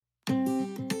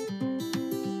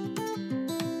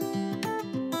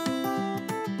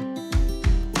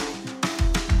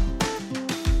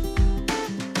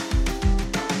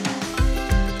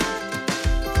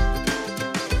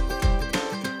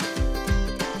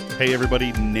Hey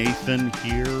everybody, Nathan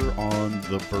here on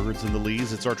the Birds and the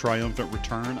Lees. It's our triumphant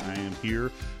return. I am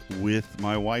here with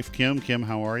my wife, Kim. Kim,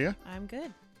 how are you? I'm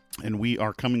good. And we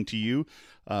are coming to you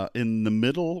in the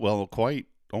middle, well, quite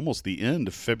almost the end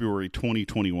of February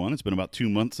 2021. It's been about 2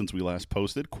 months since we last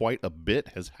posted. Quite a bit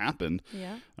has happened.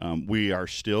 Yeah. We are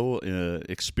still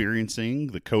experiencing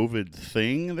the COVID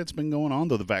thing that's been going on,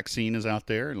 though the vaccine is out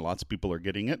there and lots of people are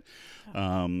getting it.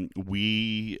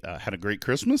 We had a great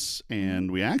Christmas,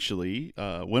 and we actually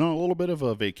went on a little bit of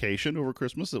a vacation over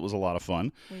Christmas. It was a lot of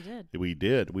fun. We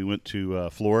did. We went to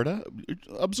Florida,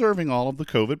 observing all of the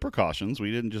COVID precautions. We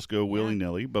didn't just go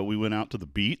willy-nilly, but we went out to the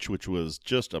beach, which was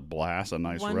just a blast, a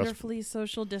nice Wonderfully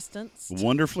social distance.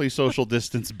 Wonderfully social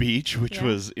distance beach, which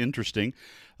was interesting.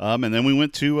 And then we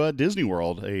went to Disney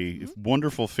World, a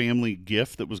wonderful family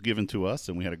gift that was given to us,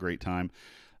 and we had a great time.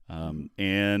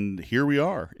 And here we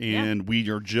are, and we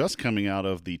are just coming out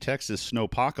of the Texas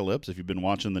snowpocalypse. If you've been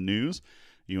watching the news,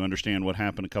 you understand what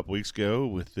happened a couple weeks ago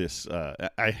with this.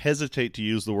 I hesitate to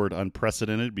use the word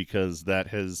unprecedented because that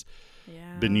has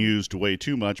been used way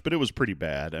too much, but it was pretty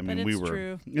bad. I mean,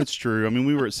 true. It's true. I mean,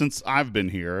 we were, since I've been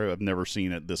here, I've never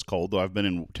seen it this cold, though I've been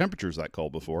in temperatures that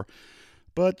cold before.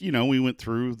 But, you know, we went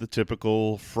through the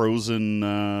typical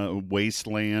frozen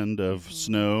wasteland of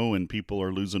snow, and people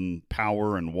are losing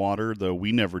power and water, though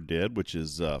we never did, which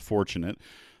is fortunate.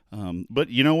 But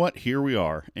you know what? Here we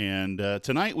are. And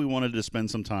tonight we wanted to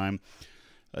spend some time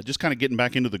just kind of getting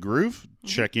back into the groove,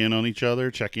 check in on each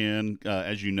other, check in.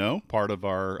 As you know, part of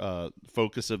our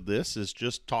focus of this is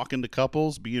just talking to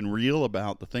couples, being real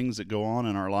about the things that go on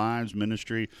in our lives,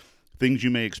 ministry, things you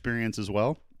may experience as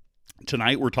well.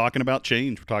 Tonight we're talking about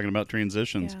change. We're talking about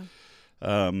transitions.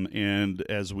 Yeah. And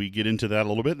as we get into that a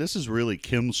little bit, this is really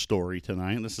Kim's story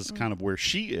tonight. This is kind of where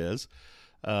she is,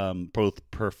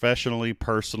 both professionally,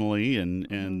 personally,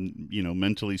 and you know,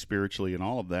 mentally, spiritually, and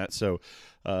all of that. So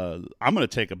I'm going to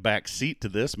take a back seat to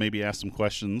this, maybe ask some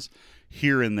questions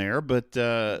here and there, but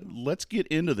let's get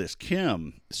into this.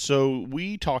 Kim, so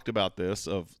we talked about this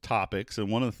of topics, and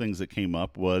one of the things that came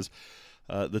up was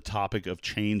the topic of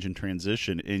change and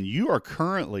transition, and you are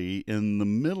currently in the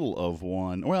middle of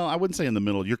one. Well, I wouldn't say in the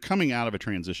middle. You're coming out of a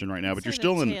transition right now, but you're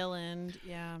still in tail end.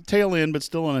 Yeah, tail end, but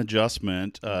still an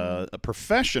adjustment.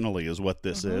 Professionally is what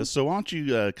this is. So why don't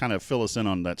you kind of fill us in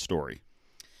on that story?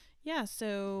 Yeah.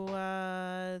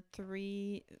 So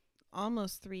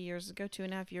almost 3 years ago,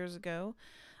 2.5 years ago,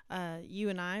 you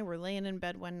and I were laying in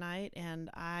bed one night, and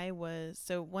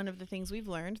so one of the things we've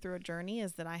learned through a journey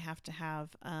is that I have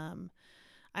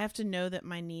to know that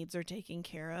my needs are taken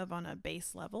care of on a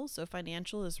base level. So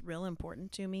financial is real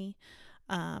important to me.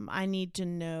 I need to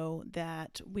know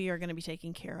that we are going to be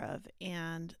taken care of.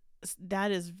 And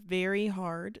that is very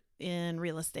hard in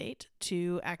real estate,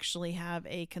 to actually have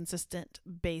a consistent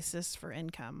basis for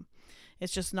income.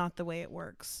 It's just not the way it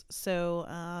works. So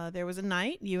there was a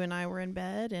night you and I were in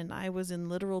bed, and I was in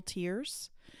literal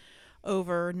tears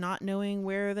over not knowing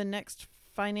where the next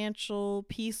financial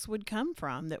piece would come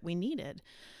from that we needed.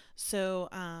 So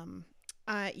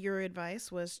your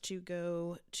advice was to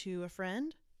go to a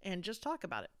friend and just talk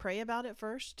about it. Pray about it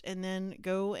first, and then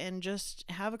go and just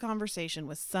have a conversation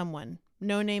with someone.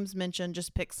 No names mentioned,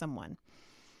 just pick someone.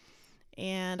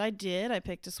 And I did. I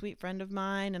picked a sweet friend of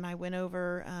mine, and I went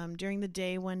over during the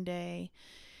day one day,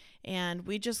 and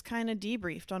we just kind of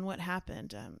debriefed on what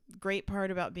happened. Great part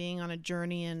about being on a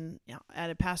journey and at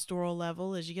a pastoral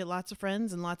level is you get lots of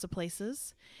friends and lots of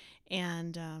places.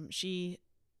 And she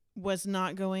was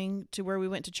not going to where we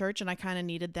went to church, and I kind of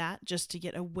needed that just to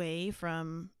get away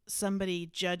from somebody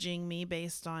judging me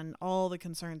based on all the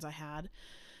concerns I had.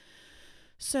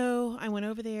 So I went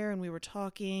over there, and we were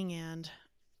talking, and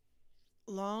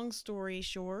long story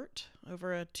short,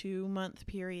 over a 2-month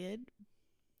period,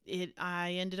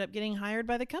 I ended up getting hired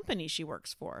by the company she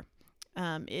works for.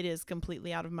 It is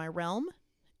completely out of my realm.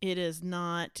 It is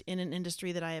not in an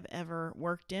industry that I have ever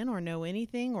worked in or know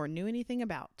anything or knew anything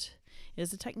about. It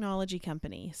is a technology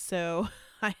company. So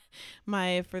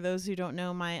for those who don't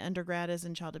know, my undergrad is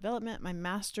in child development. My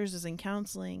master's is in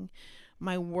counseling.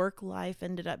 My work life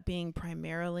ended up being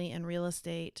primarily in real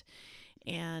estate.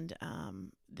 And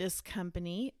this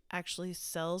company actually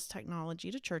sells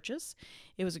technology to churches.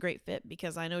 It was a great fit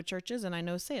because I know churches and I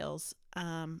know sales.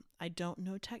 I don't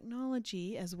know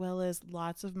technology as well as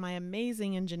lots of my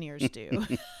amazing engineers do.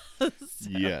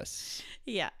 Yes.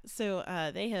 Yeah. So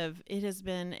it has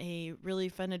been a really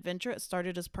fun adventure. It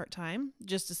started as part-time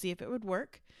just to see if it would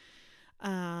work.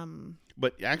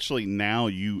 But actually now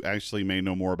you actually may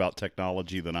know more about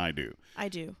technology than I do. I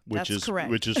do. That's correct.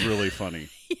 Which is really funny.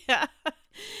 Yeah.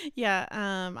 Yeah,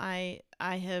 I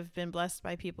have been blessed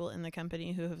by people in the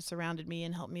company who have surrounded me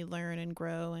and helped me learn and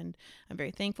grow, and I'm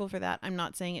very thankful for that. I'm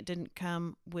not saying it didn't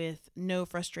come with no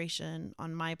frustration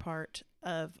on my part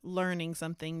of learning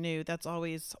something new. That's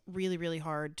always really, really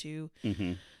hard to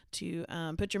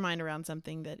Mm-hmm. put your mind around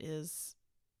something that is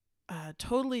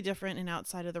totally different and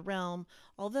outside of the realm.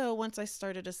 Although once I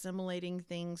started assimilating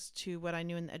things to what I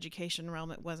knew in the education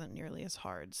realm, it wasn't nearly as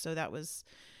hard. So that was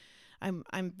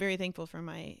I'm very thankful for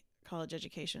my college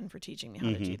education for teaching me how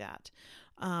to do that.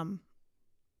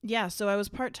 Yeah, so I was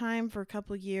part-time for a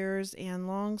couple of years, and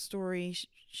long story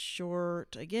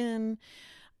short, again,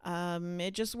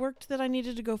 it just worked that I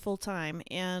needed to go full-time.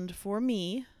 And for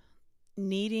me,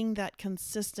 needing that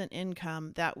consistent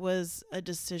income, that was a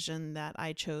decision that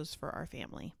I chose for our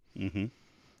family. Mm-hmm.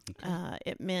 Okay.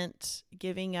 It meant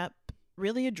giving up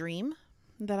really a dream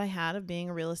that I had of being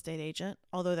a real estate agent,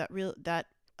 although that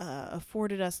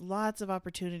afforded us lots of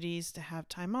opportunities to have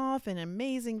time off and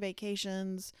amazing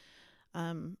vacations,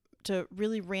 to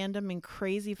really random and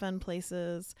crazy fun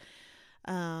places,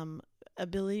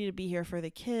 ability to be here for the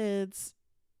kids.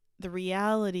 The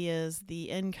reality is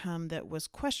the income that was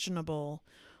questionable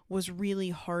was really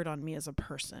hard on me as a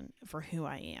person for who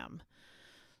I am.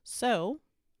 So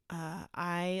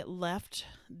I left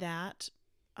that,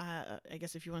 I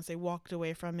guess if you want to say walked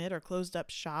away from it or closed up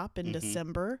shop in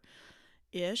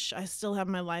December-ish. I still have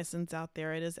my license out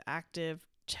there. It is active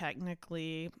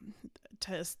technically.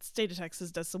 State of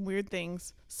Texas does some weird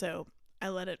things, so I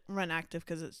let it run active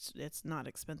because it's not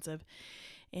expensive.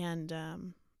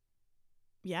 And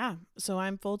yeah, so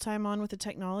I'm full-time on with a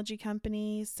technology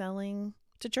company selling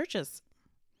to churches.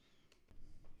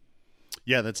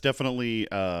 Yeah, that's definitely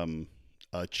a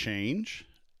change.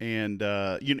 And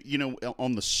you know,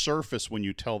 on the surface, when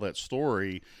you tell that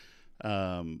story,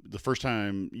 the first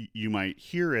time you might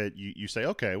hear it, you say,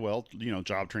 okay, well, you know,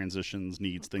 job transitions,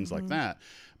 needs, things like that.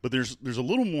 But there's a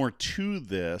little more to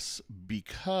this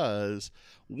because,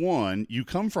 one, you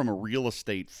come from a real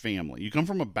estate family. You come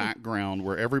from a background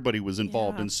where everybody was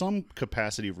involved in some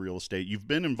capacity of real estate. You've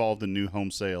been involved in new home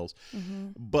sales.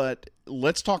 But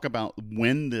let's talk about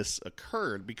when this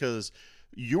occurred, because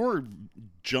your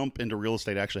jump into real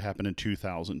estate actually happened in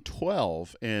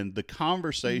 2012. And the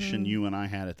conversation you and I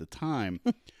had at the time,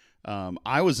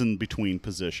 I was in between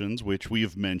positions, which we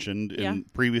have mentioned in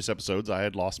previous episodes. I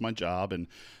had lost my job, and,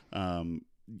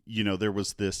 you know, there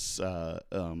was this,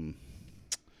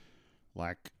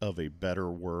 lack of a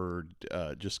better word,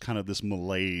 just kind of this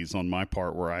malaise on my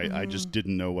part where I just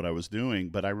didn't know what I was doing.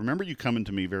 But I remember you coming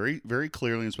to me very, very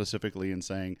clearly and specifically and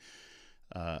saying,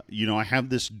 you know, I have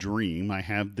this dream, I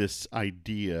have this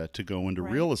idea to go into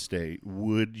real estate.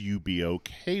 Would you be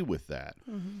okay with that?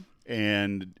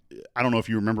 And I don't know if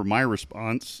you remember my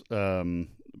response.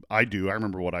 I do. I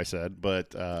remember what I said,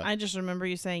 but I just remember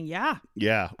you saying, yeah.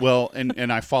 Yeah. Well,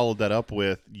 and I followed that up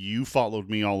with, you followed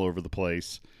me all over the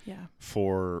place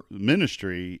for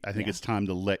ministry. I think it's time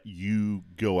to let you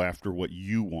go after what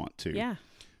you want to. Yeah.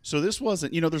 So this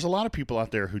wasn't, you know, there's a lot of people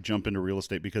out there who jump into real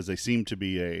estate because they seem to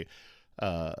be a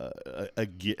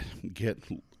get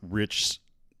rich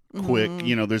quick.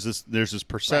 You know, there's this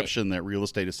perception that real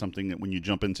estate is something that when you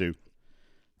jump into,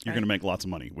 you're going to make lots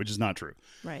of money, which is not true.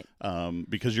 Right.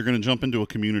 Because you're going to jump into a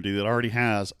community that already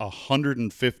has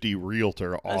 150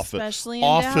 realtor Especially in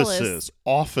offices,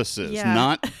 Dallas.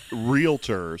 not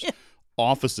realtors.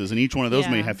 Offices, and each one of those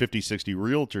may have 50, 60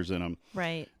 realtors in them.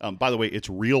 Right. By the way, it's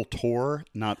realtor,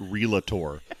 not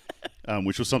realtor.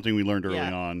 Which was something we learned early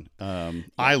on.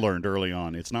 I learned early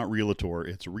on. It's not realtor,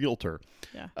 it's realtor.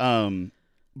 Yeah.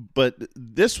 But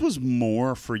this was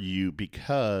more for you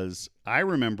because I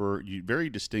remember you very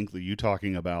distinctly, you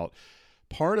talking about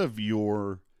part of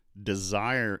your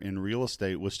desire in real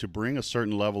estate was to bring a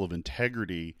certain level of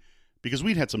integrity, because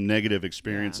we'd had some negative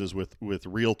experiences with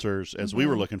realtors as we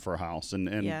were looking for a house. And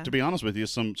to be honest with you,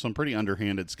 some pretty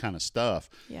underhanded kind of stuff.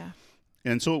 Yeah.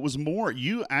 And so it was more,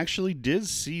 you actually did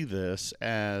see this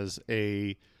as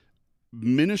a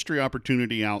ministry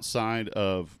opportunity outside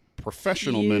of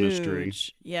professional ministry.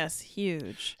 Yes,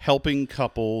 huge. Helping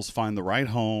couples find the right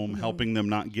home, helping them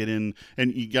not get in.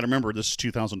 And you got to remember, this is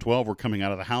 2012. We're coming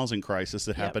out of the housing crisis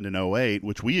that happened in 2008,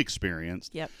 which we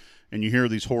experienced. Yep. And you hear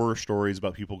these horror stories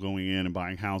about people going in and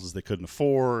buying houses they couldn't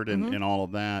afford and all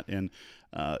of that. And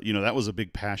you know, that was a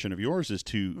big passion of yours, is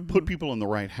to put people in the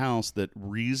right house that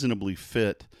reasonably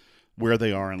fit where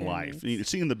they are in life. And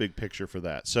seeing the big picture for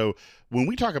that. So when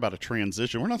we talk about a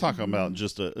transition, we're not talking about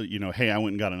just a, you know, hey, I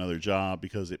went and got another job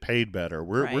because it paid better.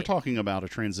 We're talking about a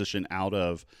transition out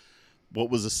of what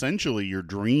was essentially your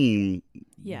dream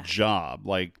Yeah. job,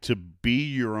 like to be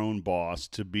your own boss,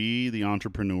 to be the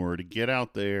entrepreneur, to get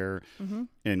out there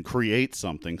and create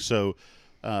something. So,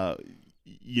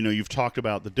 you've talked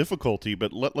about the difficulty,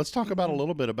 but let's talk about a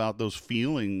little bit about those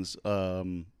feelings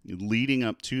leading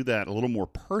up to that a little more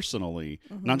personally,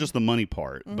 not just the money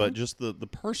part, but just the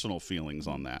personal feelings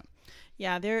on that.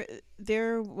 Yeah,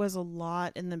 there was a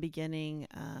lot in the beginning,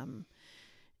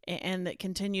 and that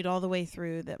continued all the way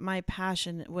through, that my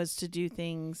passion was to do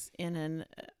things in an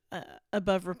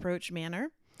above reproach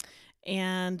manner,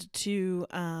 and to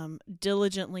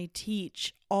diligently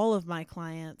teach all of my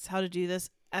clients how to do this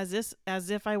as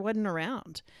if I wasn't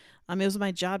around. It was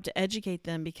my job to educate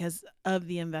them because of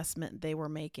the investment they were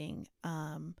making.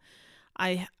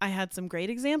 I had some great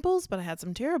examples, but I had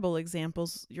some terrible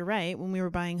examples. You're right. When we were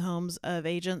buying homes, of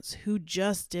agents who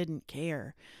just didn't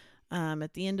care.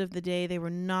 At the end of the day, they were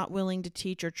not willing to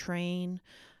teach or train,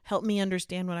 help me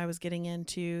understand what I was getting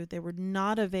into. They were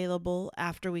not available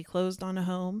after we closed on a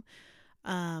home.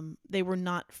 They were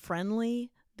not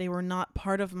friendly. They were not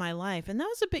part of my life. And that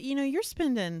was a bit, you're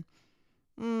spending,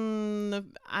 I'm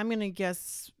going to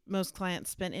guess most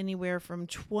clients spent anywhere from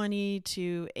 20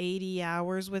 to 80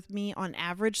 hours with me on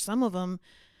average. Some of them,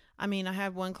 I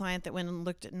had one client that went and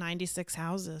looked at 96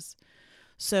 houses.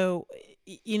 So,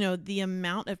 the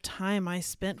amount of time I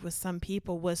spent with some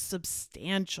people was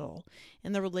substantial,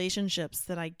 and the relationships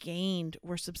that I gained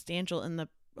were substantial, and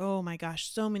oh my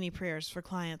gosh, so many prayers for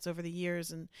clients over the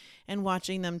years, and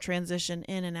watching them transition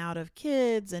in and out of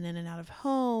kids and in and out of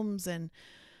homes, and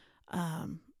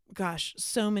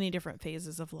so many different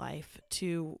phases of life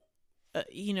to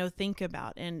think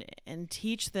about and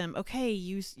teach them. Okay,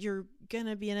 you're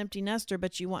gonna be an empty nester,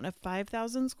 but you want a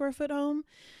 5,000 square foot home.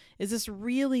 Is this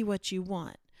really what you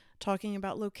want? Talking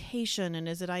about location and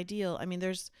is it ideal?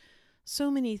 There's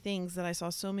so many things that I saw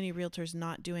so many realtors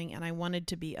not doing, and I wanted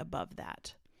to be above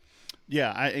that.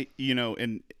 Yeah,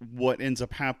 and what ends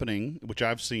up happening, which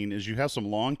I've seen, is you have some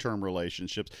long-term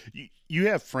relationships. You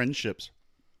have friendships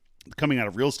coming out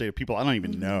of real estate of people I don't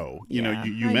even know.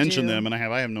 You mention them, and I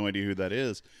have no idea who that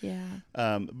is. Yeah.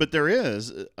 But there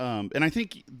is, and I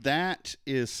think that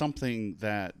is something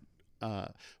that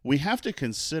we have to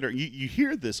consider. You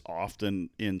hear this often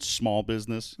in small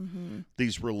business,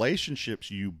 these relationships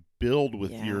you build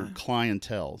with your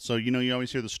clientele. So, you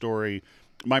always hear the story.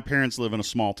 My parents live in a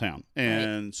small town.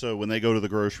 And so when they go to the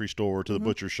grocery store, to the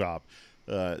butcher shop,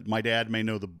 my dad may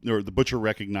know the butcher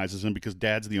recognizes him because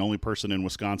dad's the only person in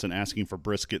Wisconsin asking for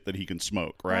brisket that he can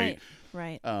smoke. Right.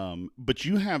 But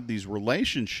you have these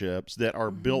relationships that are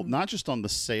built not just on the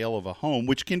sale of a home,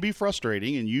 which can be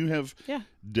frustrating, and you have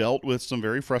dealt with some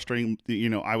very frustrating.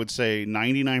 I would say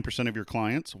 99% of your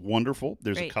clients, wonderful.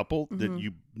 There's a couple that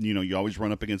you always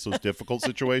run up against those difficult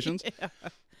situations,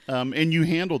 and you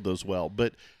handled those well.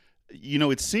 But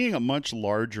it's seeing a much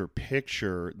larger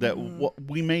picture that what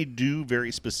we may do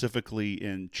very specifically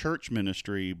in church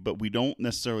ministry, but we don't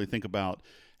necessarily think about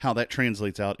how that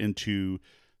translates out into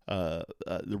I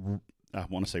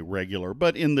want to say regular,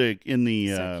 but in the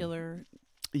secular.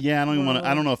 Yeah,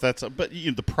 I don't know if that's, but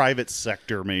the private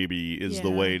sector maybe is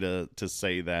the way to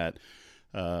say that,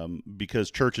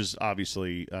 because churches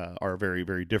obviously are very,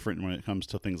 very different when it comes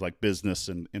to things like business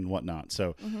and whatnot.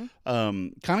 So,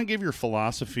 kind of give your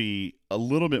philosophy a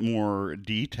little bit more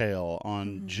detail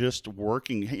on just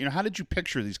working. How did you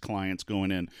picture these clients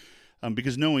going in?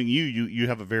 Because knowing you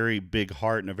have a very big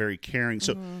heart and a very caring.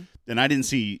 So, and I didn't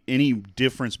see any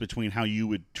difference between how you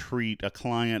would treat a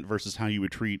client versus how you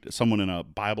would treat someone in a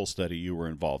Bible study you were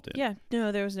involved in. Yeah,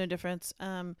 no, there was no difference.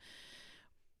 I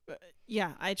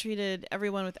treated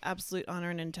everyone with absolute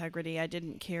honor and integrity. I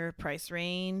didn't care price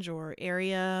range or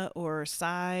area or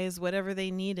size, whatever they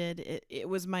needed. It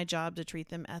was my job to treat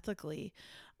them ethically.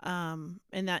 And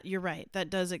that, you're right,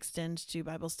 that does extend to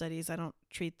Bible studies. I don't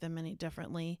treat them any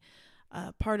differently.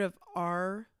 Part of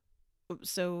our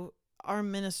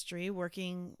ministry,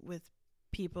 working with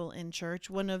people in church,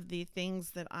 one of the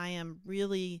things that I am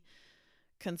really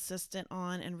consistent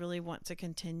on and really want to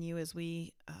continue as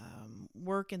we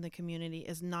work in the community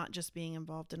is not just being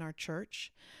involved in our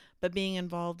church, but being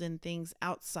involved in things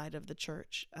outside of the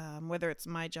church, whether it's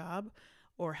my job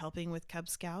or helping with Cub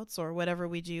Scouts or whatever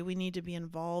we do. We need to be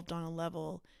involved on a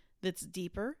level that's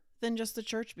deeper than just the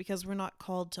church, because we're not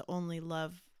called to only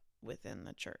love within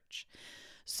the church.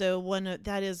 So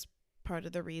that is part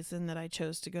of the reason that I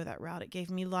chose to go that route. It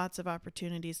gave me lots of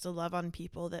opportunities to love on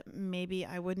people that maybe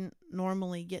I wouldn't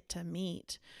normally get to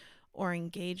meet or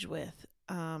engage with.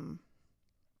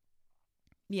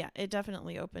 It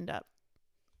definitely opened up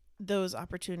those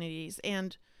opportunities.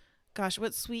 And gosh,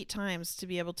 what sweet times to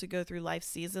be able to go through life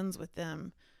seasons with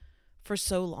them for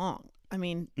so long. I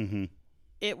mean, Mm-hmm.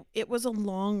 it was a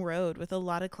long road with a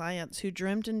lot of clients who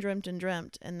dreamt and dreamt and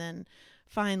dreamt. And then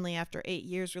finally, after 8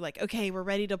 years, we're like, okay, we're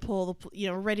ready to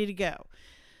we're ready to go.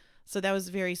 So that was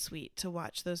very sweet to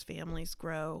watch those families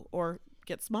grow or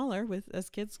get smaller as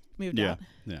kids moved out.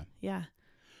 Yeah. Yeah.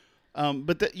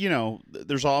 But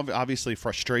there's obviously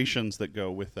frustrations that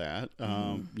go with that.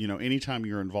 Anytime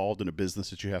you're involved in a business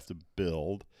that you have to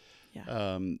build,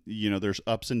 Yeah. there's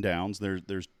ups and downs.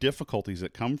 There's difficulties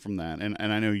that come from that. And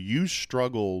I know you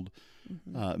struggled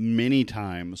many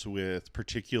times with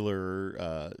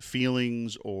particular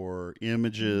feelings or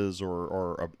images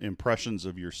or impressions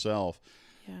of yourself.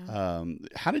 Yeah.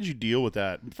 How did you deal with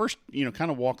that? First,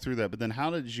 kind of walk through that, but then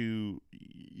how did you,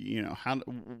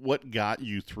 what got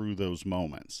you through those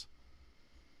moments?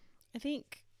 I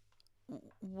think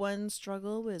one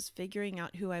struggle was figuring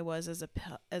out who I was as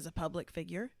a public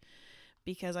figure,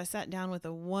 because I sat down with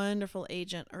a wonderful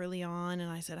agent early on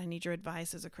and I said, I need your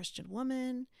advice as a Christian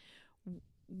woman.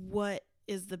 What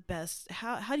is the best?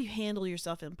 How do you handle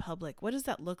yourself in public? What does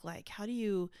that look like? How do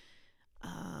you,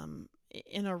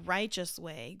 in a righteous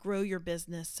way, grow your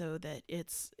business so that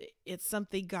it's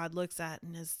something God looks at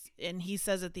and he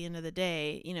says at the end of the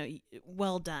day,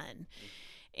 well done.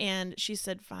 And she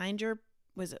said,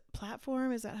 was it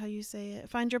platform? Is that how you say it?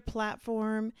 Find your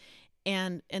platform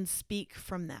and speak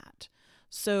from that.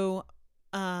 So,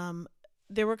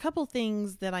 there were a couple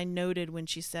things that I noted when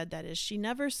she said that. Is she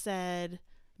never said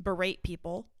berate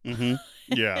people, Mm-hmm.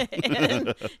 Yeah.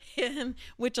 and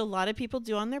which a lot of people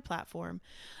do on their platform.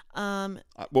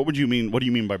 What do you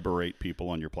mean by berate people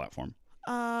on your platform?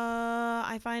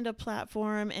 I find a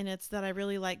platform and it's that I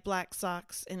really like black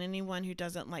socks, and anyone who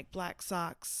doesn't like black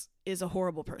socks is a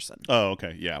horrible person. Oh,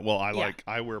 okay. Yeah. Well,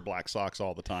 I wear black socks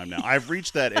all the time now. I've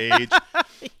reached that age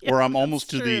Yeah, where I'm almost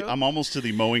to true.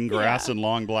 the mowing grass Yeah. and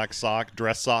long black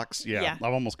dress socks. Yeah, Yeah.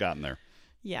 I've almost gotten there.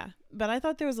 Yeah, but I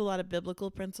thought there was a lot of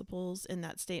biblical principles in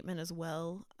that statement as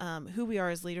well. Who we are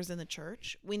as leaders in the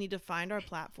church, we need to find our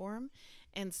platform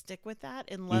and stick with that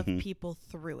and love people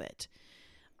through it.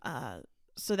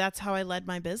 So that's how I led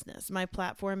my business. My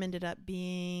platform ended up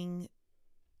being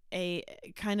a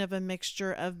kind of a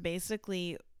mixture of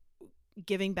basically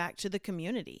giving back to the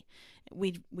community.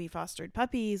 We fostered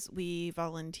puppies, we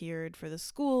volunteered for the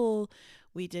school,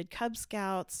 we did Cub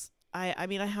Scouts. I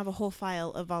mean, I have a whole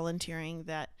file of volunteering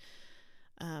that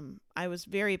I was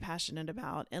very passionate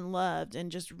about and loved,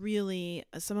 and just really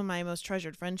some of my most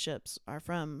treasured friendships are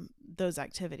from those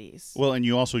activities. Well, and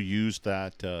you also used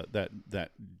that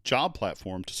job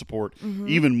platform to support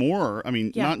even more. I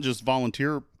mean, Yeah. not just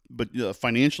volunteer, but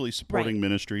financially supporting Right.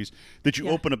 ministries that you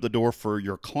Yeah. open up the door for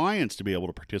your clients to be able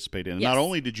to participate in. And Yes. not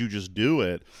only did you just do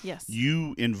it, Yes.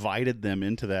 you invited them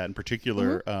into that. In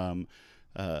particular,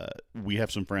 we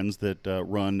have some friends that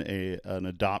run an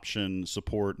adoption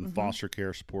support and foster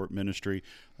care support ministry.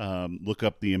 Look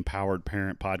up the Empowered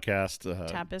Parent podcast.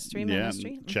 Tapestry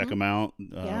Ministry. Check them out.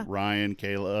 Yeah. Ryan,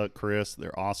 Kayla, Chris,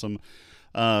 they're awesome.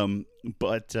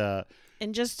 But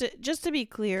And just to be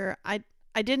clear,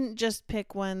 I didn't just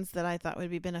pick ones that I thought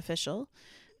would be beneficial.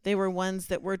 They were ones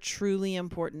that were truly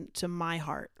important to my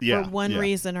heart Yeah, for one yeah.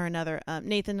 reason or another.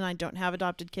 Nathan and I don't have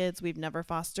adopted kids. We've never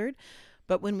fostered.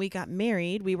 But when we got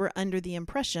married, we were under the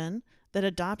impression that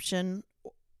adoption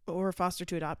or foster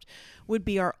to adopt would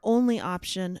be our only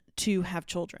option to have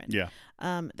children. yeah,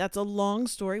 That's a long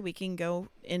story we can go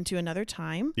into another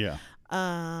time, yeah.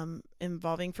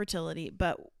 involving fertility.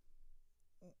 But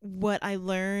what I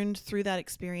learned through that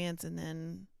experience, and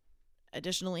then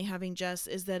additionally having Jess,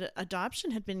 is that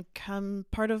adoption had become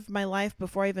part of my life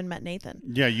before I even met Nathan.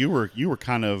 Yeah, you were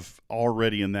kind of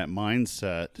already in that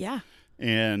mindset. Yeah.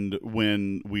 And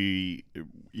when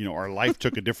our life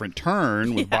took a different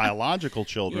turn with biological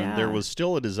children, Yeah. there was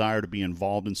still a desire to be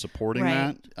involved in supporting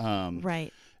Right. that.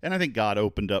 Right. And I think God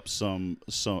opened up some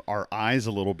our eyes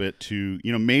a little bit to,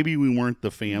 maybe we weren't the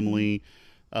family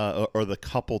or the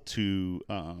couple to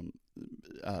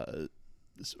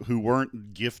who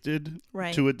weren't gifted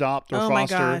Right. to adopt or Oh foster. my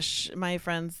gosh, my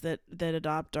friends that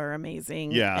adopt are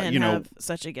amazing. Yeah, and have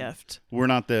such a gift. We're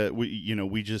not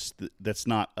we just that's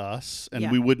not us, and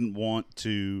Yeah. we wouldn't want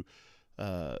to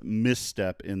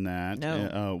misstep in that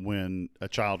No. when a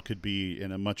child could be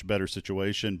in a much better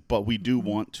situation. But we do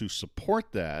want to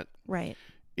support that Right.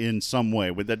 in some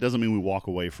way. But that doesn't mean we walk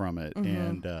away from it.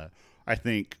 And I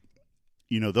think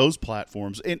those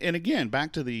platforms, and again,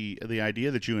 back to the idea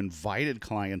that you invited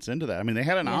clients into that. I mean, they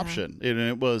had an Yeah. option, and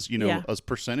it was Yeah. a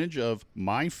percentage of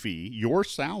my fee, your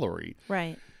salary.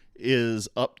 Right. is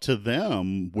up to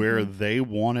them where they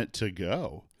want it to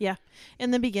go. Yeah.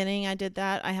 In the beginning, I did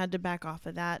that. I had to back off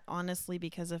of that, honestly,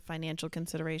 because of financial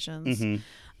considerations.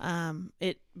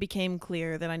 It became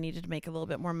clear that I needed to make a little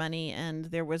bit more money, and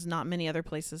there was not many other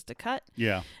places to cut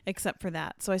except for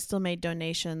that. So I still made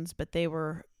donations, but they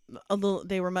were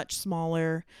much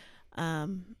smaller.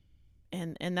 And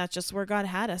that's just where God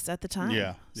had us at the time.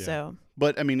 Yeah. So,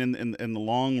 but I mean, in the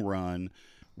long run,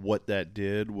 what that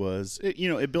did was,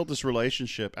 it built this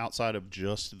relationship outside of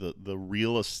just the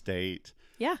real estate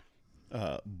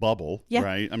bubble,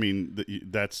 right? I mean,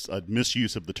 that's a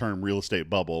misuse of the term real estate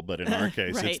bubble, but in our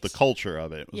case, right. it's the culture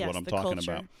of it, is Yes, what I'm the talking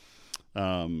culture.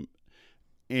 about.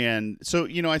 And so,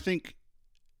 I think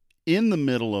in the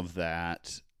middle of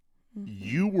that,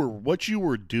 what you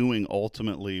were doing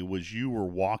ultimately was you were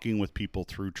walking with people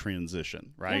through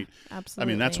transition, right? Yeah,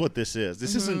 absolutely. I mean, that's what this is.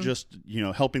 This isn't just,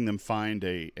 helping them find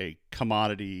a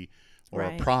commodity or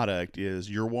a product. Is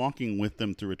you're walking with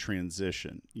them through a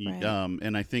transition. Right.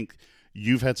 And I think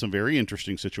you've had some very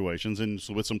interesting situations and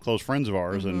with some close friends of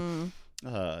ours, and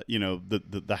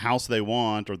the house they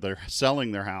want, or they're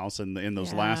selling their house, and in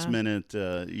those last minute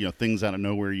things out of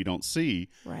nowhere you don't see,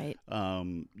 right?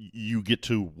 You get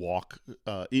to walk,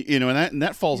 and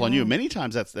that falls on you. Many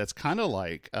times that's kind of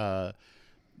like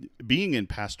being in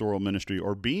pastoral ministry,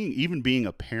 or being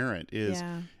a parent, is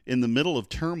in the middle of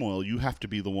turmoil. You have to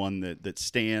be the one that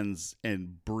stands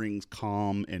and brings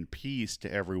calm and peace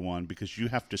to everyone, because you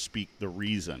have to speak the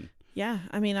reason. Yeah,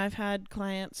 I mean, I've had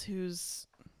clients whose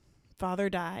father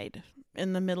died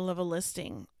in the middle of a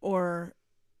listing, or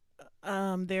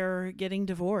they're getting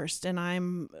divorced, and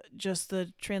I'm just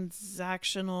the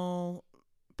transactional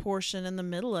portion in the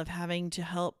middle of having to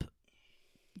help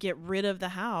get rid of the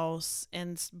house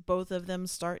and both of them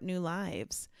start new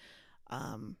lives.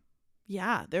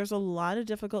 There's a lot of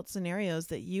difficult scenarios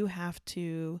that you have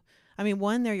to, I mean,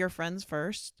 one, they're your friends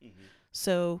first.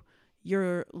 So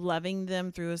you're loving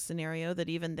them through a scenario that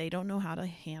even they don't know how to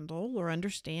handle or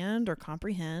understand or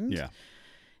comprehend. Yeah.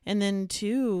 And then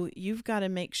two, you've got to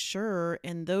make sure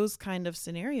in those kind of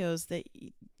scenarios that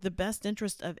the best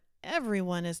interest of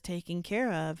everyone is taken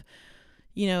care of,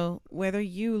 whether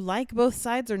you like both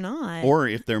sides or not. Or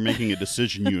if they're making a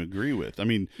decision you agree with. I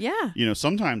mean,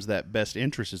 sometimes that best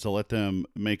interest is to let them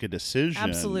make a decision.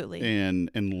 Absolutely. And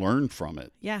learn from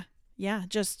it. Yeah. Yeah.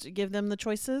 Just give them the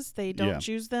choices. They don't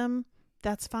choose them.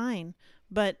 That's fine.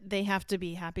 But they have to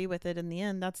be happy with it in the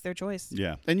end. That's their choice.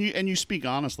 Yeah. And you speak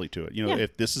honestly to it.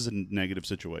 If this is a negative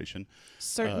situation.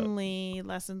 Certainly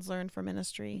lessons learned for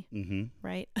ministry.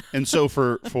 Right. And so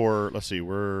for let's see,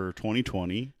 we're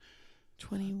 2020.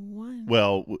 21.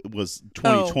 Well, was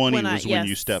 2020 was when yes.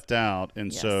 you stepped out.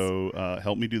 And Yes. So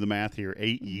help me do the math here.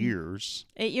 8 years.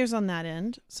 8 years on that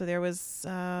end. So there was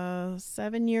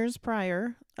 7 years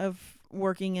prior of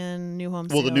working in new home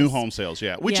sales. Well, the new home sales,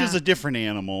 which is a different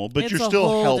animal, but it's you're a still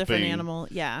whole helping. Different animal,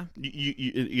 yeah.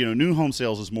 New home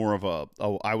sales is more of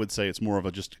I would say it's more of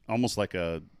a just almost like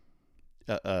a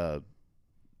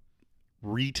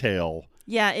retail.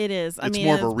 Yeah, it is. It's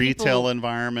more of a retail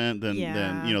environment than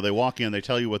they walk in, they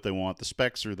tell you what they want, the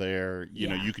specs are there.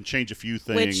 You can change a few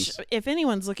things. Which, if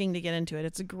anyone's looking to get into it,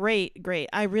 it's a great.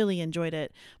 I really enjoyed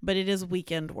it, but it is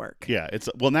weekend work. Yeah,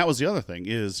 and that was the other thing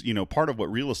is, part of what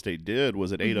real estate did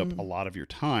was it ate up a lot of your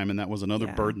time, and that was another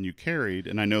burden you carried.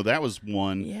 And I know that was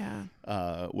one.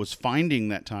 Was finding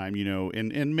that time,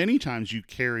 and many times you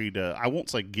carried I won't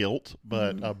say guilt,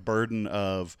 but a burden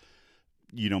of,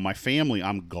 my family,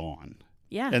 I'm gone.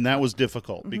 Yeah. And that was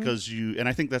difficult because and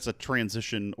I think that's a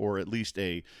transition, or at least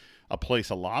a place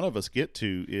a lot of us get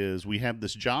to, is we have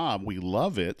this job, we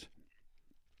love it,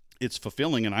 it's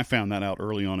fulfilling, and I found that out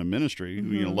early on in ministry.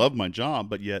 Love my job,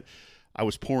 but yet I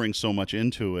was pouring so much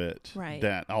into it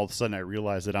that all of a sudden I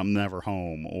realized that I'm never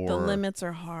home. Or the limits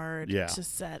are hard to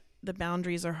set, the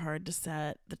boundaries are hard to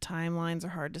set, the timelines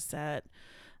are hard to set.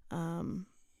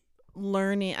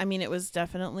 Learning, I mean, it was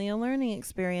definitely a learning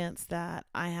experience that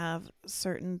I have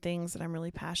certain things that I'm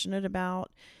really passionate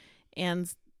about, and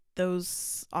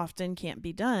those often can't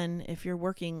be done if you're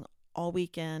working all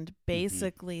weekend,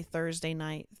 basically Thursday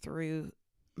night through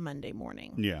Monday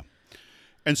morning. Yeah.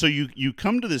 And so you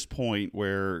come to this point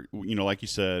where, like you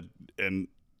said, and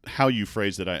how you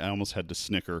phrased it, I almost had to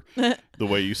snicker the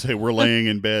way you say we're laying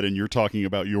in bed and you're talking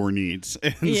about your needs.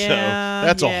 And so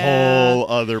that's a whole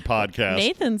other podcast.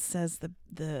 Nathan says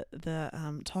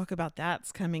the talk about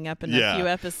that's coming up in a few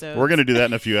episodes. We're going to do that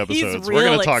in a few episodes. He's we're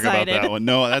going to talk excited. about that one.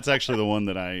 No, that's actually the one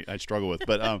that I struggle with.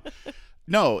 But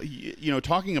no,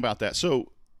 talking about that.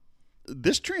 So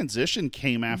this transition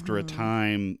came after a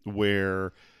time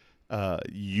where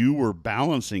you were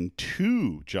balancing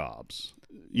 2 jobs.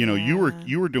 You know, you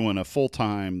Yeah. were doing a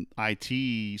full-time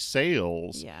IT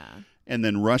sales Yeah. and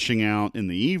then rushing out in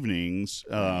the evenings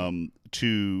Right.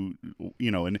 to,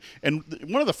 you know, and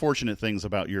one of the fortunate things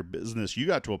about your business, you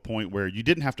got to a point where you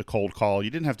didn't have to cold call, you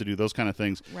didn't have to do those kind of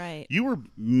things. Right. You were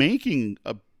making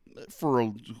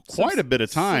quite a bit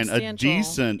of time a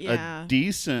Substantial. Yeah.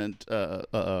 decent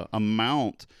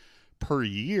amount per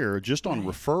year just on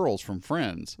Right. referrals from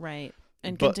friends. Right.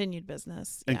 And But continued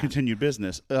business. and Yeah. continued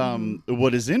business.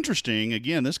 What is interesting,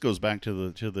 again, this goes back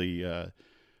to the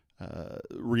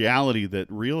reality that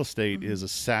real estate is a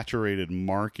saturated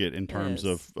market in terms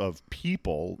is. of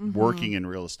people working in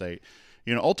real estate.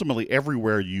 You know, ultimately,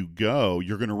 everywhere you go,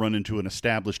 you're going to run into an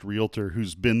established realtor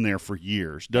who's been there for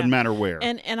years. Doesn't Yeah. matter where.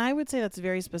 And I would say that's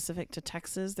very specific to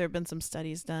Texas. There have been some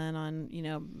studies done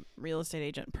on, real estate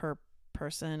agent per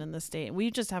person in the state.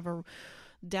 We just have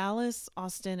Dallas,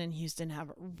 Austin, and Houston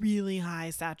have really high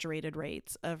saturated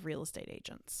rates of real estate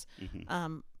agents.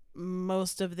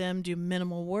 Most of them do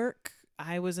minimal work.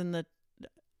 I was in the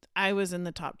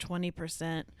top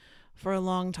 20% for a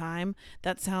long time.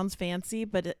 That sounds fancy,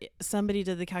 but somebody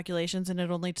did the calculations and it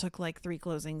only took like 3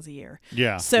 closings a year.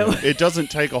 Yeah. So it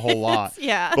doesn't take a whole lot.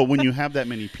 Yeah. But when you have that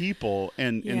many people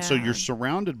and so Yeah. you're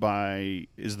surrounded by,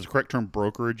 is the correct term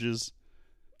brokerages?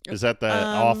 Is that the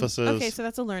offices? Okay, so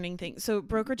that's a learning thing. So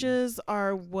brokerages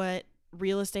are what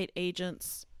real estate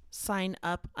agents sign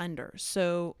up under.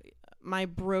 So my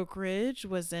brokerage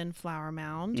was in Flower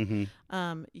Mound.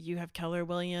 You have Keller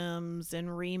Williams and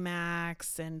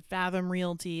Remax and Fathom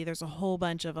Realty. There's a whole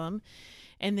bunch of them.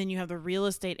 And then you have the real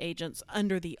estate agents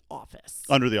under the office.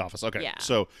 Under the office. Okay. Yeah.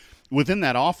 So within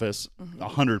that office,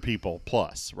 100 people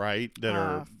plus, right? That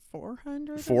are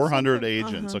 400. 400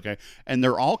 agents. Okay. And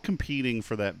they're all competing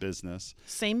for that business.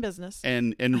 Same business.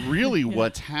 And really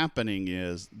what's happening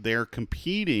is they're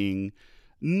competing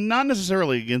not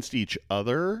necessarily against each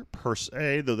other per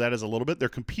se, though that is a little bit. They're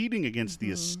competing against the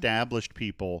established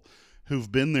people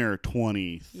who've been there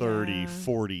 20, 30, Yeah.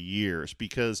 40 years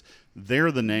because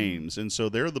they're the names. And so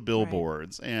they're the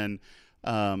billboards. And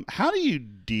how do you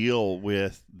deal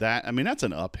with that? I mean, that's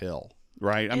an uphill,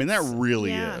 right? I mean, that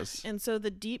really is. And so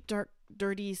the deep, dark,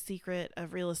 dirty secret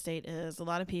of real estate is a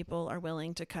lot of people are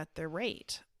willing to cut their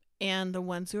rate. And the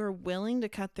ones who are willing to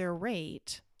cut their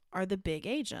rate are the big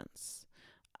agents.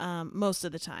 Most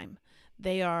of the time.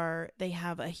 They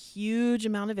have a huge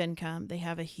amount of income. They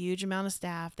have a huge amount of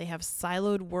staff. They have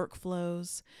siloed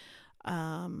workflows.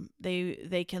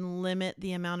 They can limit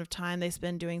the amount of time they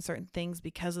spend doing certain things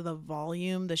because of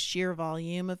the sheer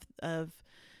volume of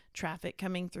traffic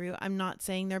coming through. I'm not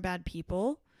saying they're bad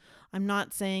people. I'm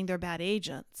not saying they're bad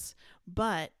agents.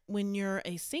 But when you're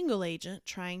a single agent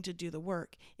trying to do the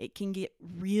work, it can get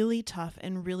really tough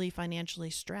and really financially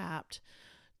strapped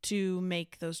to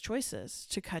make those choices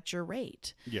to cut your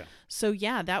rate. Yeah. So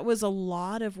yeah, that was a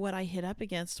lot of what I hit up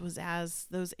against was as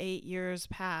those 8 years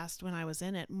passed when I was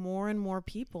in it, more and more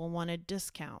people wanted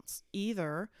discounts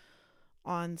either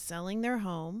on selling their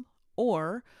home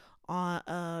or on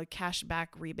a cashback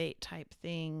rebate type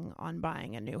thing on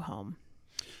buying a new home.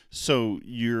 So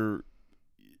you're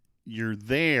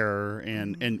there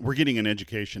and we're getting an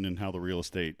education in how the real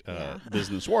estate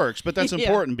business works, but that's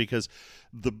important because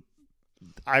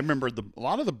I remember a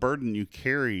lot of the burden you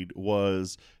carried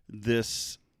was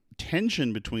this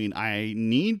tension between I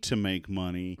need to make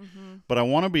money, but I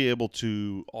want to be able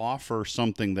to offer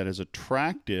something that is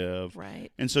attractive. Right.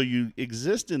 And so you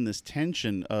exist in this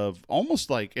tension of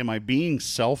almost like, am I being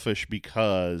selfish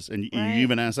because, and you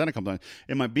even asked that a couple times,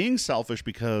 am I being selfish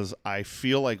because I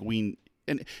feel like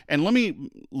and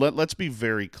let's be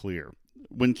very clear.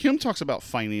 When Kim talks about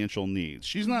financial needs,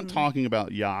 she's not talking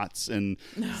about yachts and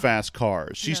fast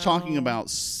cars. She's talking about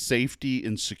safety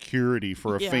and security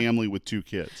for a family with 2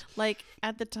 kids. Like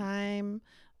at the time,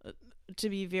 to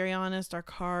be very honest, our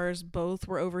cars both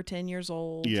were over 10 years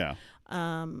old. Yeah.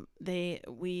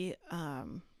 We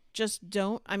just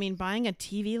don't, buying a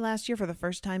TV last year for the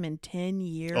first time in 10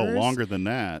 years. Oh, longer than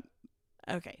that.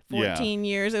 Okay. 14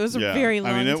 years. It was a very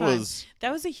long time.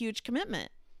 That was a huge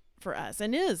commitment for us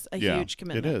and is a huge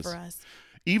commitment for us.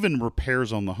 Even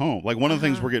repairs on the home. Like one of the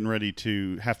things we're getting ready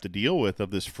to have to deal with of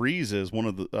this freeze is one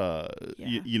of the,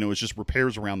 it's just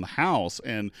repairs around the house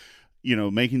and,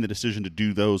 making the decision to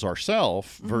do those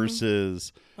ourselves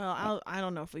versus. Well, I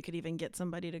don't know if we could even get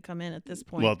somebody to come in at this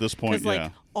point. Well, at this point, because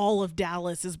all of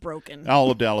Dallas is broken. All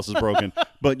of Dallas is broken.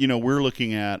 But, we're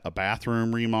looking at a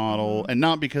bathroom remodel and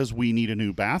not because we need a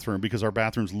new bathroom, because our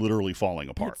bathroom's literally falling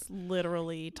apart. It's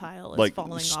literally tile is like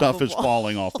falling off stuff is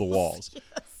falling off the walls. Yes.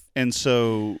 And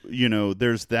so,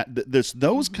 there's there's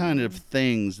those kind of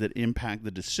things that impact the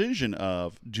decision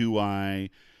of, do I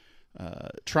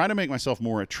try to make myself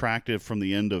more attractive from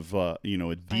the end of a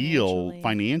deal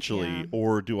financially, Yeah.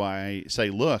 or do I say,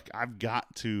 look, I've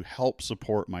got to help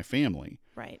support my family?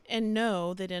 Right. And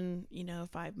know that in,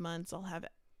 5 months I'll have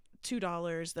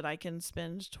 $2 that I can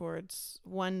spend towards,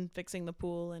 one, fixing the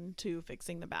pool, and two,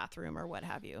 fixing the bathroom or what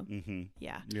have you. Mm-hmm.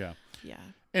 Yeah. Yeah. Yeah.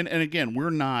 And again, we're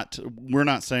not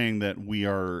saying that we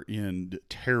are in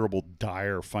terrible,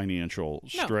 dire financial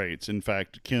straits. In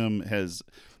fact, Kim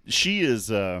she is,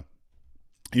 one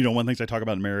of the things I talk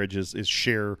about in marriage is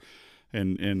share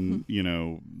and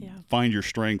find your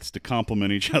strengths to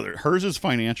complement each other. Hers is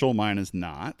financial, mine is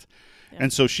not. Yeah.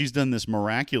 And so she's done this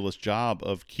miraculous job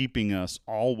of keeping us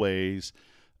always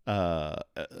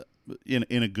in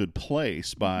a good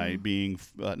place by being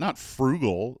not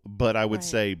frugal, but I would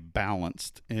say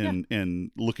balanced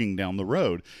and looking down the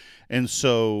road. And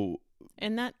so,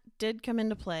 and that did come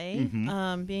into play.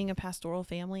 Being a pastoral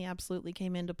family absolutely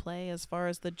came into play as far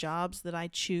as the jobs that I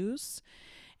choose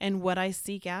and what I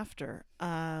seek after.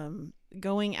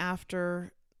 Going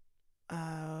after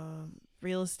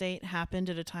real estate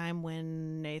happened at a time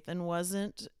when Nathan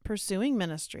wasn't pursuing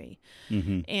ministry,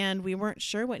 and we weren't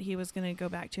sure what he was going to go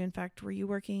back to. In fact, were you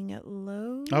working at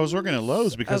Lowe's? I was working at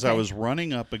Lowe's because I was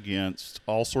running up against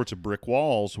all sorts of brick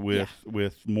walls with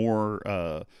more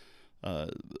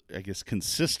I guess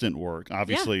consistent work.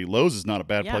 Obviously, Lowe's is not a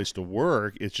bad place to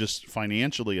work. It's just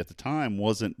financially at the time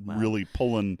wasn't really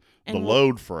pulling the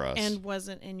load for us, and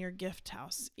wasn't in your gift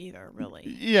house either, really.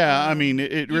 Yeah, I mean,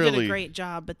 it you really did a great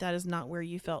job, but that is not where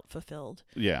you felt fulfilled.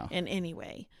 Yeah, in any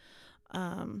way.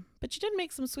 But you did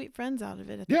make some sweet friends out of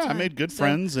it at the time. I made good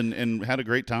friends and had a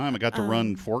great time. I got to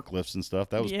run forklifts and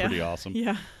stuff. That was pretty awesome.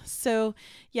 Yeah. So,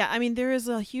 I mean, there is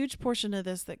a huge portion of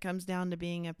this that comes down to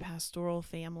being a pastoral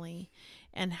family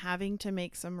and having to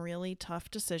make some really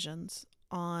tough decisions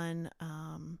on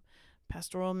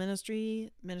pastoral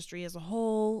ministry as a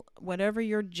whole. Whatever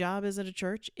your job is at a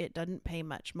church, it doesn't pay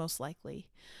much, most likely.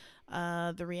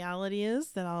 The reality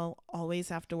is that I'll always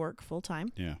have to work full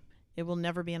time. Yeah. It will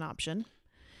never be an option.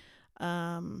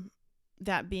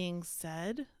 That being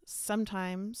said,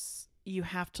 sometimes you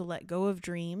have to let go of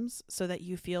dreams so that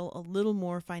you feel a little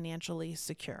more financially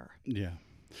secure. Yeah.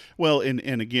 Well,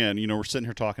 and again, we're sitting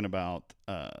here talking about,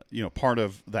 part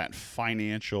of that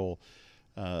financial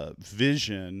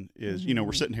vision is,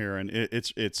 we're sitting here and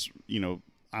it's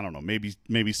I don't know,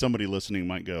 maybe somebody listening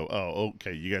might go, oh,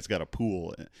 okay, you guys got a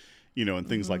pool, and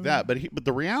things like that. But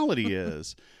the reality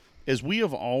is we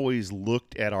have always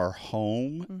looked at our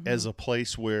home as a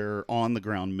place where on the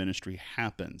ground ministry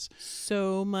happens.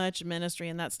 So much ministry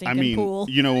in that stinking pool.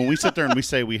 When we sit there and we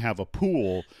say we have a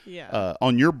pool,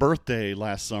 on your birthday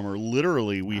last summer,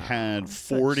 literally we had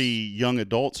 40 young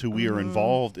adults who we are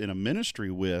involved in a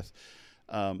ministry with,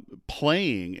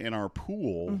 playing in our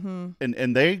pool,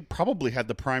 and they probably had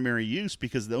the primary use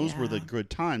because those were the good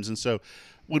times. And so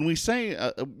when we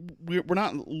say we're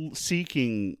not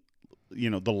seeking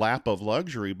the lap of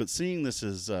luxury, but seeing this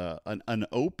as an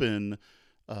open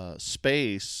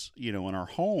space, in our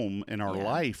home, in our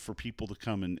life for people to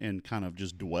come and kind of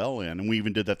just dwell in. And we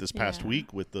even did that this past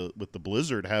week with the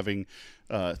blizzard, having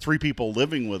 3 people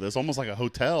living with us, almost like a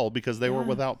hotel, because they were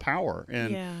without power.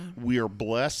 And we are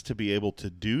blessed to be able to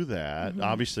do that.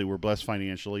 Obviously, we're blessed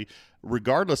financially,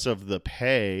 regardless of the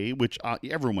pay, which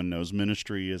everyone knows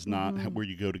ministry is not where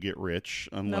you go to get rich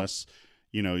unless...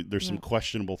 there's some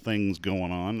questionable things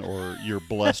going on, or you're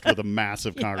blessed with a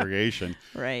massive congregation.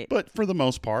 Right. But for the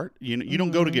most part, you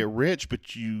don't go to get rich,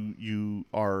 but you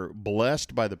are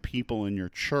blessed by the people in your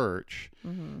church.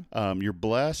 You're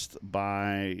blessed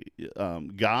by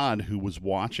God, who was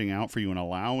watching out for you and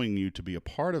allowing you to be a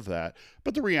part of that.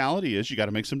 But the reality is you got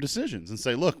to make some decisions and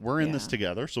say, look, we're in this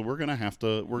together. So we're going to have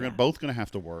to, both going to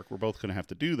have to work. We're both going to have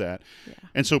to do that. Yeah.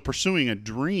 And so pursuing a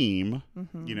dream,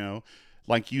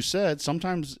 like you said,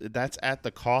 sometimes that's at the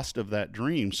cost of that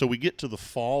dream. So we get to the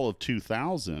fall of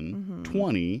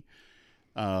 2020,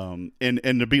 and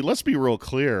let's be real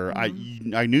clear. I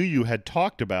knew you had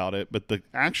talked about it, but the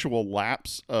actual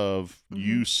lapse of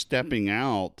you stepping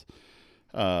out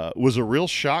was a real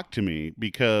shock to me,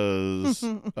 because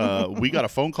we got a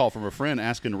phone call from a friend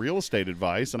asking real estate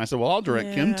advice, and I said, well, I'll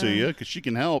direct Kim to you because she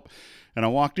can help. And I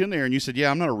walked in there, and you said, yeah,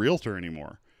 I'm not a realtor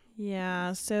anymore.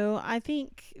 Yeah, so I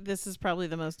think this is probably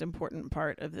the most important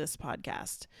part of this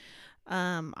podcast.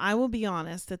 I will be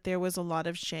honest that there was a lot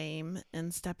of shame in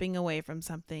stepping away from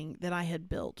something that I had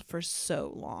built for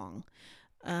so long.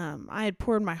 I had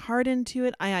poured my heart into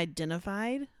it. I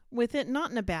identified with it, not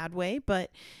in a bad way,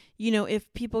 but,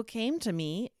 if people came to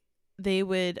me, they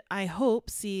would, I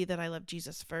hope, see that I love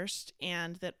Jesus first,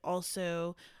 and that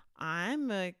also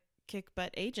I'm a kick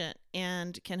butt agent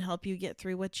and can help you get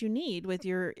through what you need with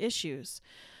your issues.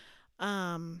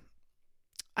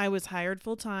 I was hired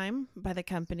full time by the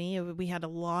company. We had a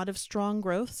lot of strong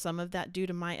growth, some of that due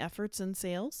to my efforts in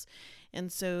sales.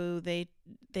 And so they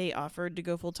offered to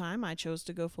go full time. I chose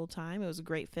to go full time. It was a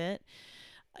great fit.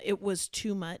 It was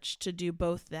too much to do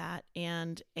both that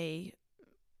and a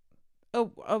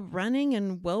running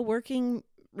and well-working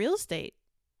real estate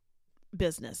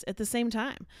business at the same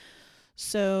time.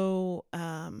 So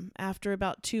after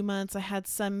about 2 months, I had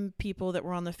some people that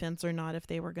were on the fence or not if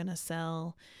they were going to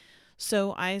sell.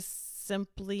 So I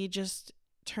simply just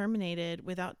terminated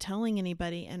without telling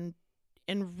anybody and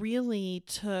really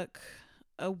took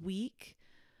a week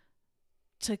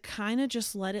to kind of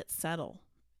just let it settle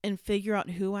and figure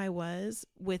out who I was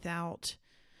without.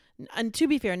 And to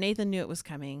be fair, Nathan knew it was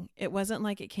coming. It wasn't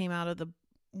like it came out of the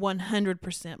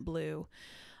 100% blue.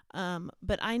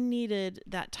 But I needed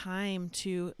that time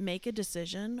to make a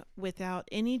decision without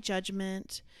any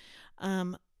judgment,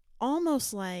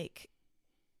 almost like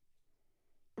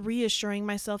reassuring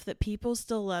myself that people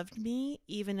still loved me,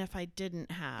 even if I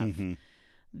didn't have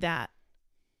that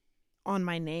on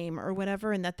my name or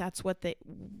whatever, and that's what they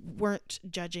weren't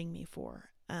judging me for.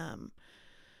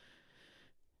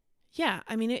 Yeah,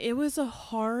 I mean, it was a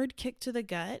hard kick to the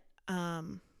gut.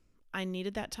 I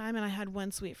needed that time, and I had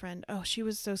one sweet friend. Oh, she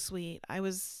was so sweet. I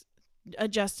was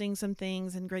adjusting some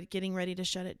things and getting ready to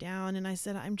shut it down, and I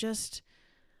said,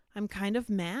 I'm kind of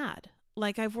mad.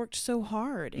 Like, I've worked so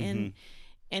hard, and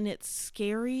it's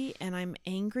scary, and I'm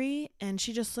angry. And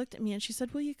she just looked at me and she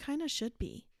said, well, you kind of should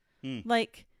be.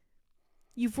 Like,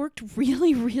 you've worked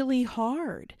really, really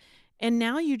hard, and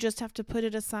now you just have to put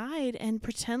it aside and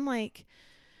pretend like,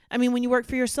 I mean, when you work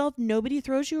for yourself, nobody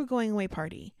throws you a going away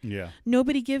party. Yeah.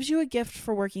 Nobody gives you a gift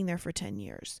for working there for 10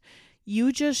 years.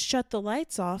 You just shut the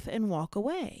lights off and walk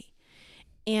away.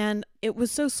 And it was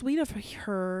so sweet of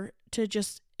her to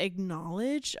just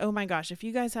acknowledge, oh my gosh, if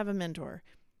you guys have a mentor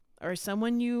or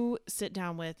someone you sit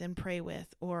down with and pray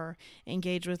with or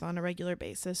engage with on a regular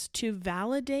basis, to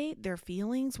validate their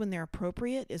feelings when they're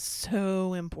appropriate is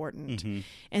so important.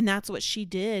 And that's what she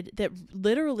did, that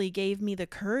literally gave me the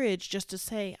courage just to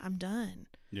say, I'm done.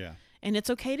 Yeah. And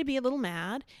it's okay to be a little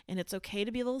mad, and it's okay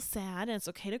to be a little sad, and it's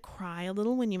okay to cry a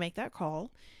little when you make that call,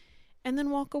 and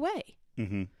then walk away.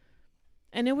 And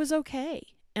it was okay.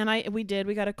 And we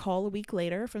got a call a week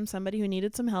later from somebody who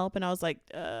needed some help. And I was like,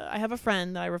 I have a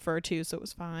friend that I refer to, so it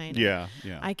was fine. Yeah.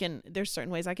 There's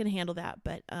certain ways I can handle that.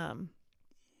 But,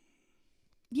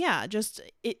 yeah,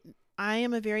 I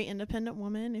am a very independent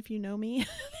woman. If you know me,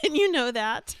 and you know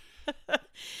that.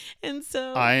 And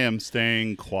so I am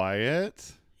staying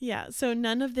quiet. Yeah. So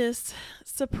none of this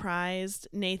surprised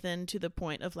Nathan to the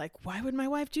point of like, why would my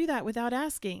wife do that without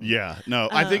asking? Yeah. No,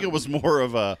 I think it was more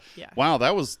of a, wow,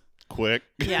 that was quick.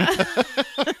 Yeah.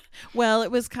 Well,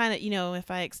 it was kind of, if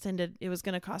I extended, it was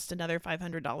going to cost another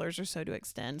 $500 or so to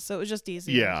extend. So it was just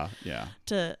easy. Yeah.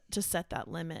 To set that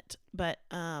limit. But,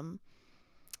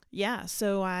 yeah,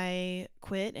 so I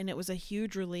quit, and it was a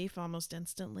huge relief almost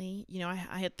instantly.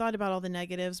 I had thought about all the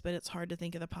negatives, but it's hard to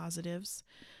think of the positives.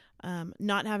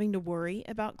 Not having to worry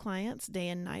about clients day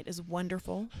and night is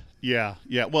wonderful. Yeah.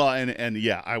 Well, and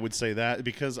yeah, I would say that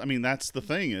because, I mean, that's the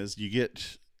thing is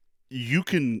you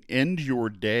can end your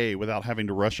day without having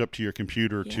to rush up to your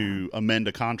computer to amend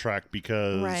a contract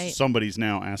because somebody's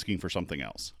now asking for something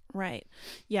else. Right.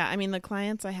 Yeah. I mean, the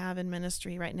clients I have in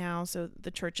ministry right now, so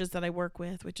the churches that I work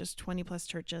with, which is 20 plus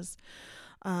churches,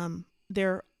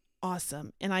 they're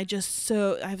awesome. And I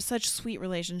have such sweet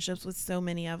relationships with so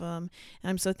many of them. And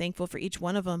I'm so thankful for each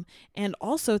one of them. And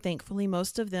also, thankfully,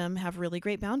 most of them have really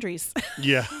great boundaries.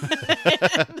 Yeah.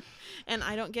 and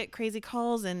I don't get crazy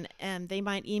calls, and they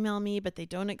might email me, but they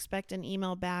don't expect an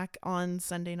email back on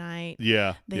Sunday night.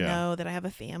 Yeah. They know that I have a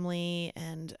family,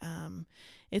 and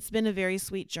it's been a very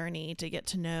sweet journey to get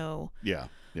to know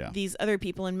these other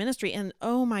people in ministry. And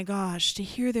oh my gosh, to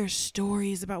hear their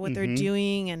stories about what they're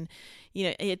doing, and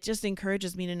it just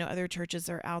encourages me to know other churches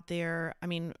are out there. I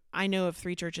mean, I know of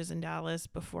 3 churches in Dallas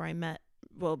before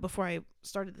I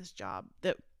started this job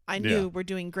that I knew were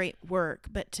doing great work,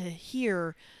 but to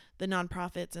hear the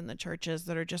nonprofits and the churches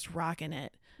that are just rocking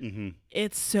it,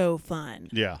 it's so fun.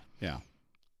 Yeah.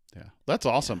 That's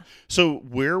awesome. Yeah. So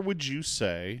where would you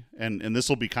say, and this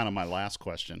will be kind of my last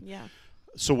question. Yeah.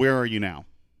 So where are you now?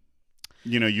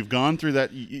 You've gone through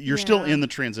that. You're still in the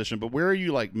transition, but where are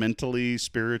you, like, mentally,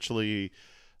 spiritually?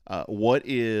 What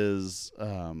is,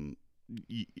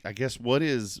 I guess, what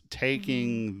is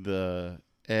taking the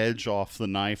edge off the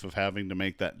knife of having to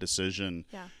make that decision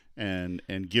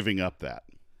and giving up that?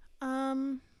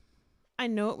 I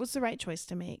know it was the right choice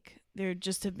to make. there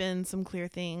just have been some clear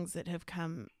things that have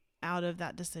come out of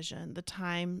that decision. The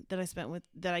time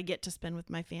that I get to spend with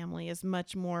my family is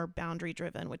much more boundary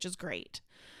driven, which is great.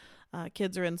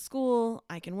 Kids are in school,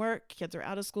 I can work. Kids are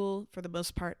out of school. For the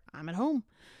most part, I'm at home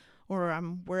or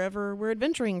I'm wherever we're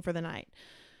adventuring for the night.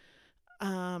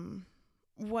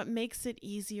 What makes it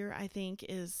easier, I think,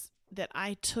 is that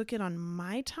I took it on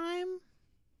my time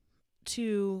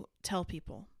to tell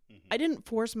people. Mm-hmm. I didn't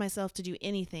force myself to do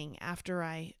anything after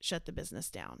I shut the business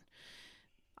down.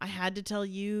 I had to tell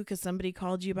you because somebody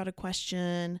called you about a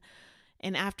question.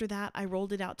 And after that, I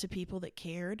rolled it out to people that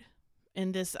cared.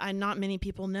 And not many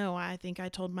people know. I think I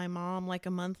told my mom like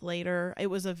a month later. It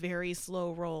was a very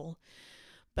slow roll.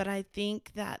 But I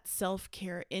think that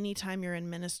self-care, anytime you're in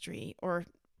ministry, or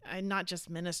not just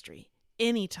ministry,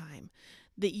 anytime,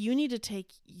 that you need to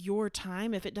take your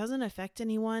time. If it doesn't affect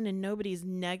anyone and nobody's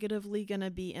negatively going to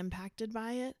be impacted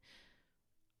by it,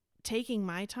 taking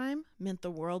my time meant the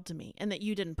world to me, and that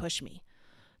you didn't push me.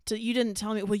 You didn't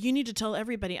tell me, well, you need to tell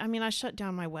everybody. I mean, I shut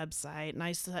down my website and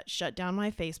I shut down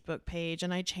my Facebook page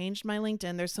and I changed my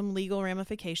LinkedIn. There's some legal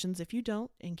ramifications if you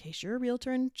don't, in case you're a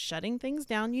realtor and shutting things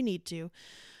down, you need to.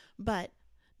 But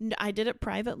I did it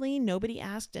privately. Nobody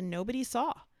asked and nobody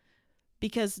saw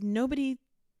because nobody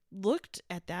looked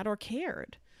at that or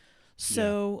cared.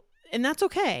 So, And that's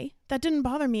okay. That didn't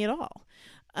bother me at all.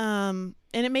 And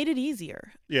it made it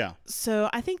easier. Yeah. So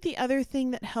I think the other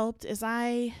thing that helped is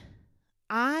I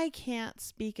can't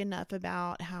speak enough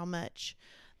about how much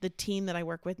the team that I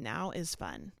work with now is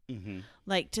fun. Mm-hmm.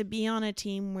 Like to be on a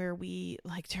team where we,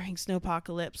 like during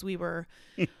Snowpocalypse,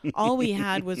 all we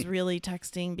had was really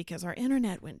texting because our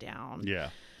internet went down. Yeah.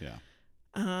 Yeah.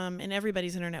 And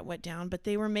everybody's internet went down, but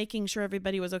they were making sure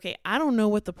everybody was okay. I don't know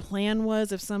what the plan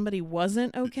was if somebody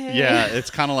wasn't okay. Yeah, it's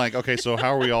kind of like, okay, so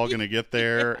how are we all going to get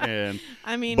there? Yeah. And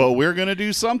I mean, but we're going to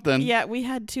do something. Yeah, we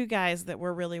had 2 guys that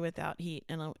were really without heat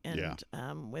and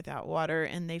without water,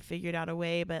 and they figured out a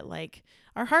way. But like,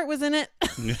 our heart was in it.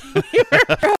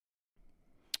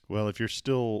 Well, if you're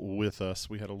still with us,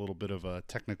 we had a little bit of a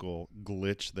technical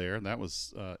glitch there. That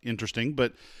was interesting,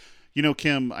 but. You know,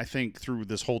 Kim, I think through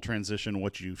this whole transition,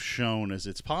 what you've shown is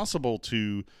it's possible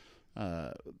to,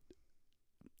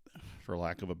 for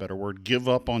lack of a better word, give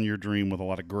up on your dream with a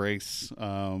lot of grace,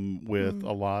 with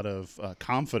a lot of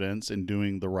confidence in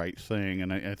doing the right thing.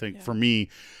 And I think for me,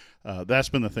 that's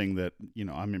been the thing that, you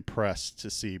know, I'm impressed to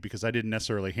see because I didn't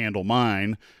necessarily handle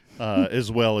mine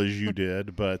as well as you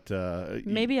did. But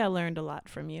maybe I learned a lot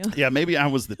from you. Yeah, maybe I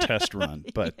was the test run.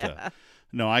 But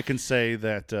no, I can say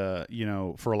that, you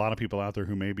know, for a lot of people out there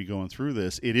who may be going through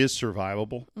this, it is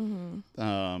survivable.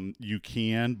 Mm-hmm. You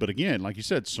can. But again, like you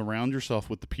said, surround yourself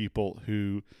with the people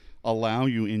who allow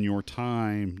you in your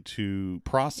time to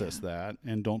process that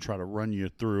and don't try to run you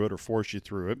through it or force you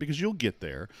through it because you'll get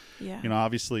there. Yeah. You know,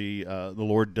 obviously, the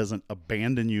Lord doesn't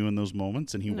abandon you in those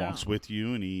moments and he walks with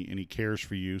you and he cares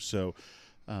for you. So,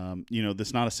 you know, this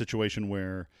is not a situation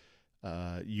where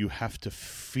you have to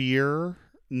fear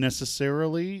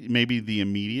necessarily maybe the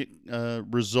immediate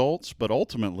results, but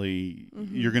ultimately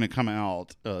you're going to come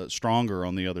out stronger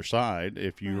on the other side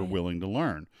if you're willing to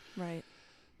learn. Right.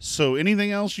 So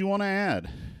anything else you want to add?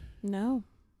 No.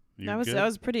 That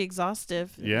was pretty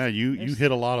exhaustive. Yeah, you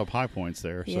hit a lot of high points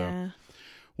there. Yeah. So.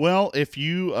 Well, if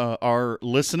you are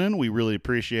listening, we really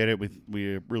appreciate it.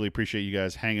 We really appreciate you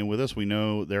guys hanging with us. We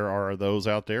know there are those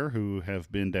out there who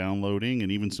have been downloading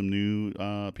and even some new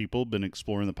people been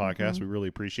exploring the podcast. We really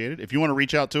appreciate it. If you want to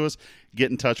reach out to us, get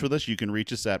in touch with us. You can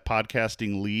reach us at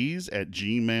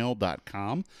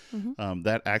podcastinglees@gmail.com.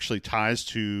 That actually ties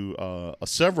to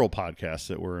several podcasts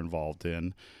that we're involved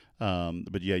in.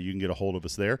 But yeah, you can get a hold of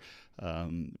us there.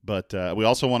 But we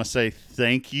also want to say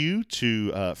thank you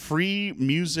to Free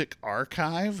Music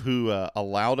Archive, who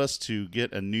allowed us to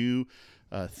get a new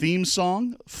theme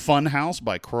song, Funhouse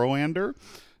by Croander.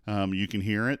 You can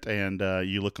hear it, and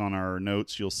you look on our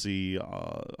notes, you'll see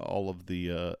all of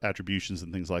the attributions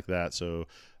and things like that. So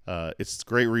it's a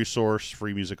great resource,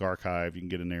 Free Music Archive. You can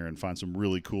get in there and find some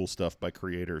really cool stuff by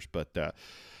creators. But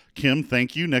Kim,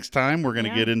 thank you. Next time, we're going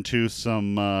to get into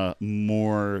some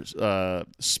more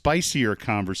spicier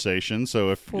conversation.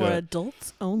 So for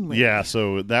adults only. Yeah,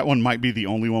 so that one might be the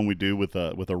only one we do with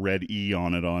a red E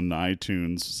on it on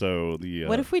iTunes. So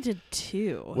what if we did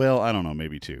 2? Well, I don't know,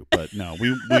 maybe 2, but no,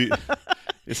 we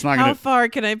It's not How going to. far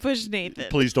can I push Nathan?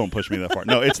 Please don't push me that far.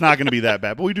 No, it's not going to be that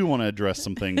bad. But we do want to address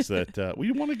some things that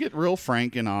we want to get real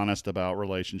frank and honest about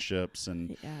relationships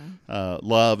and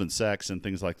love and sex and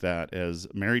things like that as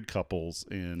married couples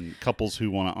and couples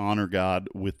who want to honor God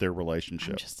with their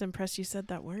relationship. I'm just impressed you said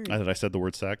that word. That I said the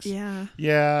word sex? Yeah.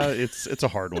 Yeah, it's a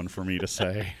hard one for me to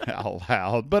say out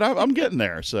loud, but I'm getting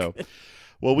there. So.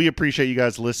 Well, we appreciate you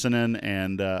guys listening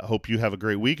and hope you have a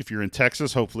great week. If you're in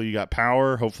Texas, hopefully you got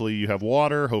power. Hopefully you have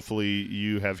water. Hopefully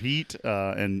you have heat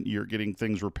and you're getting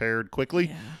things repaired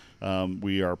quickly. Yeah.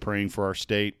 We are praying for our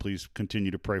state. Please continue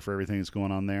to pray for everything that's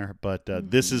going on there. But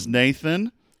this is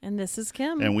Nathan. And this is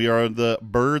Kim. And we are the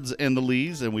Birds and the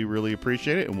Lees, and we really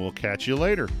appreciate it. And we'll catch you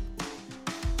later.